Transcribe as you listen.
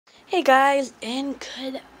Hey guys, and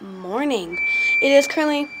good morning. It is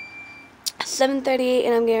currently 7:38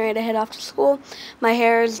 and I'm getting ready to head off to school. My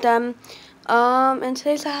hair is done. And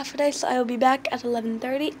today's a half a day, so I will be back at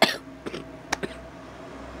 11:30.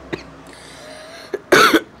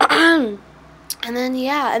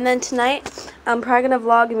 And then tonight I'm probably gonna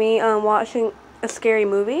vlog me watching a scary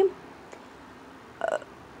movie.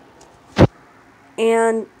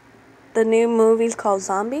 And the new movie's called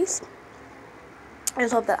Zombies. I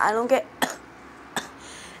just hope that I don't get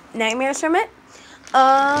nightmares from it.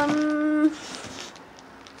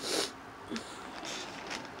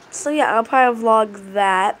 So yeah, I'll probably vlog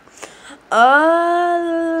that.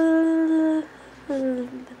 I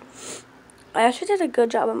actually did a good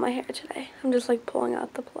job on my hair today. I'm just like pulling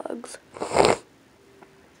out the plugs.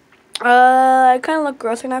 I kind of look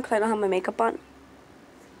grosser now because I don't have my makeup on.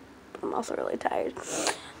 I'm also really tired.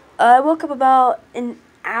 I woke up about an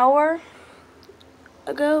hour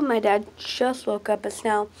ago. My dad just woke up. It's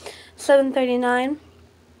now 7:39.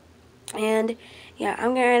 And yeah,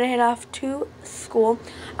 I'm going to head off to school.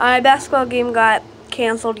 My basketball game got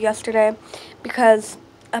canceled yesterday because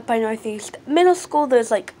up by Northeast Middle School there's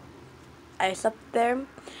like ice up there.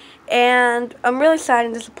 And I'm really sad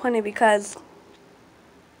and disappointed because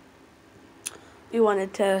we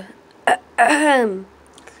wanted to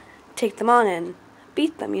take them on and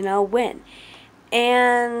beat them, win.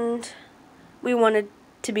 And we wanted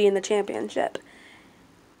to be in the championship.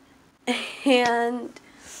 And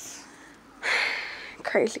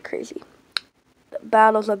crazy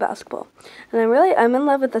battles of basketball. And I'm in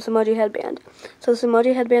love with this emoji headband. So this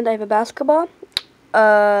emoji headband, I have a basketball,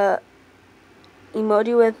 emoji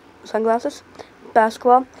with sunglasses,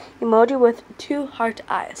 basketball, emoji with 2 heart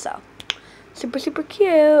eyes. So super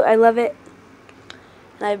cute. I love it.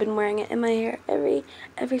 And I've been wearing it in my hair every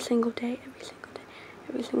single day, every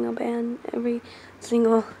single band, every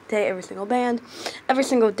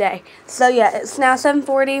single day. So yeah, it's now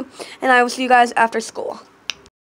 7:40 and I will see you guys after school.